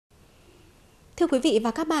Thưa quý vị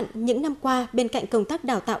và các bạn, những năm qua, bên cạnh công tác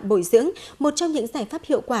đào tạo bồi dưỡng, một trong những giải pháp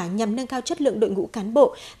hiệu quả nhằm nâng cao chất lượng đội ngũ cán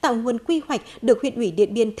bộ, tạo nguồn quy hoạch được huyện ủy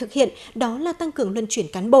Điện Biên thực hiện, đó là tăng cường luân chuyển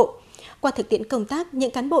cán bộ. Qua thực tiễn công tác,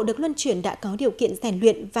 những cán bộ được luân chuyển đã có điều kiện rèn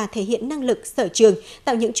luyện và thể hiện năng lực sở trường,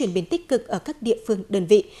 tạo những chuyển biến tích cực ở các địa phương, đơn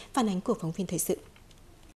vị. Phản ánh của phóng viên thời sự.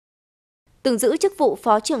 Từng giữ chức vụ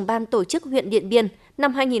Phó trưởng ban tổ chức huyện Điện Biên,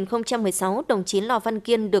 năm 2016, đồng chí Lò Văn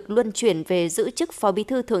Kiên được luân chuyển về giữ chức Phó Bí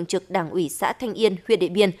thư Thường trực Đảng ủy xã Thanh Yên, huyện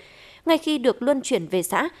Điện Biên. Ngay khi được luân chuyển về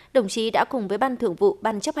xã, đồng chí đã cùng với Ban Thường vụ,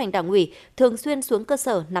 Ban chấp hành Đảng ủy thường xuyên xuống cơ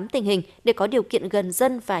sở nắm tình hình để có điều kiện gần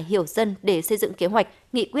dân và hiểu dân để xây dựng kế hoạch,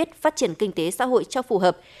 nghị quyết phát triển kinh tế xã hội cho phù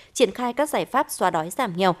hợp, triển khai các giải pháp xóa đói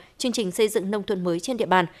giảm nghèo, chương trình xây dựng nông thôn mới trên địa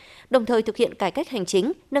bàn, đồng thời thực hiện cải cách hành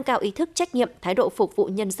chính, nâng cao ý thức trách nhiệm, thái độ phục vụ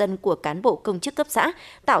nhân dân của cán bộ công chức cấp xã,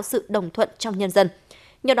 tạo sự đồng thuận trong nhân dân.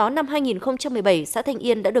 Nhờ đó, năm 2017, xã Thanh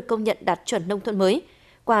Yên đã được công nhận đạt chuẩn nông thôn mới.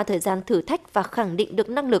 Qua thời gian thử thách và khẳng định được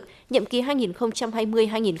năng lực, nhiệm kỳ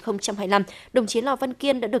 2020-2025, đồng chí Lò Văn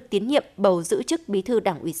Kiên đã được tín nhiệm bầu giữ chức Bí thư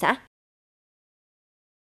Đảng ủy xã.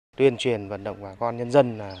 Tuyên truyền vận động bà con nhân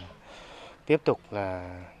dân là tiếp tục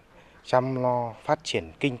là chăm lo phát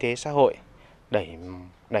triển kinh tế xã hội, đẩy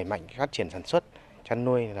mạnh phát triển sản xuất, chăn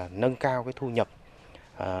nuôi, là nâng cao cái thu nhập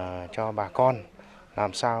cho bà con,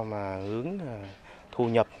 làm sao mà hướng thu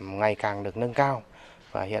nhập ngày càng được nâng cao.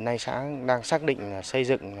 Và hiện nay xã đang xác định là xây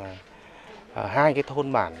dựng 2 cái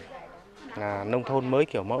thôn bản là nông thôn mới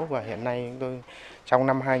kiểu mẫu, và hiện nay trong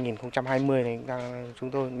năm 2020 này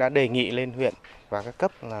chúng tôi đã đề nghị lên huyện và các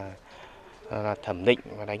cấp là thẩm định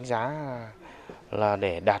và đánh giá là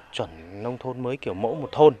để đạt chuẩn nông thôn mới kiểu mẫu một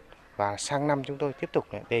thôn, và sang năm chúng tôi tiếp tục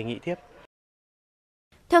đề nghị tiếp.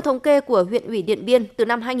 Theo thống kê của huyện ủy Điện Biên, từ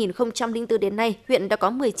năm 2004 đến nay, huyện đã có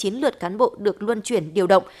 19 lượt cán bộ được luân chuyển điều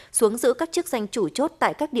động xuống giữ các chức danh chủ chốt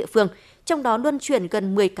tại các địa phương. Trong đó luân chuyển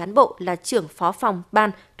gần 10 cán bộ là trưởng phó phòng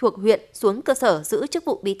ban thuộc huyện xuống cơ sở giữ chức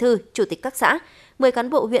vụ bí thư, chủ tịch các xã. 10 cán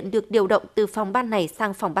bộ huyện được điều động từ phòng ban này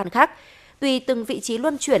sang phòng ban khác. Tùy từng vị trí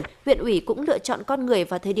luân chuyển, huyện ủy cũng lựa chọn con người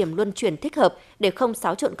và thời điểm luân chuyển thích hợp để không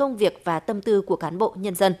xáo trộn công việc và tâm tư của cán bộ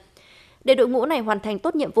nhân dân. Để đội ngũ này hoàn thành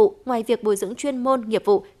tốt nhiệm vụ, ngoài việc bồi dưỡng chuyên môn, nghiệp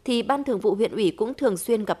vụ, thì Ban Thường vụ huyện ủy cũng thường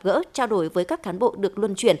xuyên gặp gỡ, trao đổi với các cán bộ được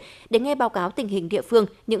luân chuyển để nghe báo cáo tình hình địa phương,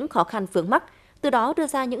 những khó khăn vướng mắc, từ đó đưa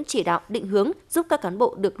ra những chỉ đạo, định hướng giúp các cán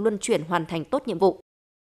bộ được luân chuyển hoàn thành tốt nhiệm vụ.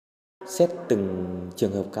 Xét từng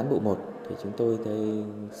trường hợp cán bộ một thì chúng tôi thấy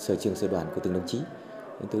sở trường sở đoàn của từng đồng chí,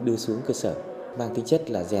 chúng tôi đưa xuống cơ sở mang tính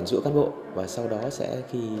chất là rèn giũa cán bộ, và sau đó sẽ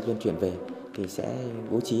khi luân chuyển về thì sẽ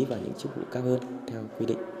bố trí vào những chức vụ cao hơn theo quy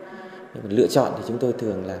định. Lựa chọn thì chúng tôi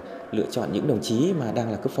thường là lựa chọn những đồng chí mà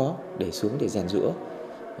đang là cấp phó để xuống để rèn giũa,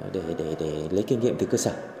 để lấy kinh nghiệm từ cơ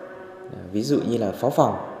sở. Ví dụ như là phó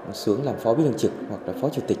phòng xuống làm phó bí thường trực hoặc là phó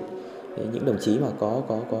chủ tịch. Những đồng chí mà có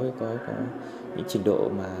những trình độ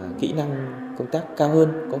mà kỹ năng công tác cao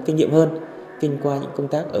hơn, có kinh nghiệm hơn, kinh qua những công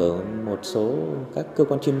tác ở một số các cơ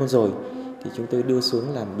quan chuyên môn rồi, thì chúng tôi đưa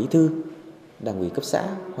xuống làm bí thư đảng ủy cấp xã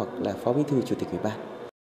hoặc là phó bí thư chủ tịch ủy ban.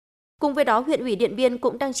 Cùng với đó, huyện ủy Điện Biên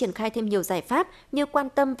cũng đang triển khai thêm nhiều giải pháp như quan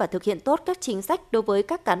tâm và thực hiện tốt các chính sách đối với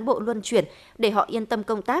các cán bộ luân chuyển để họ yên tâm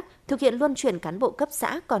công tác, thực hiện luân chuyển cán bộ cấp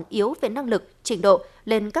xã còn yếu về năng lực, trình độ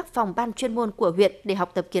lên các phòng ban chuyên môn của huyện để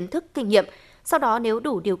học tập kiến thức, kinh nghiệm. Sau đó nếu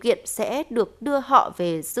đủ điều kiện sẽ được đưa họ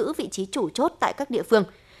về giữ vị trí chủ chốt tại các địa phương.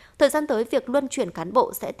 Thời gian tới, việc luân chuyển cán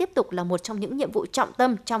bộ sẽ tiếp tục là một trong những nhiệm vụ trọng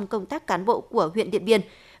tâm trong công tác cán bộ của huyện Điện Biên,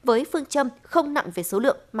 với phương châm không nặng về số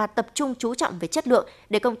lượng mà tập trung chú trọng về chất lượng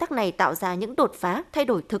để công tác này tạo ra những đột phá, thay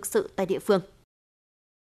đổi thực sự tại địa phương.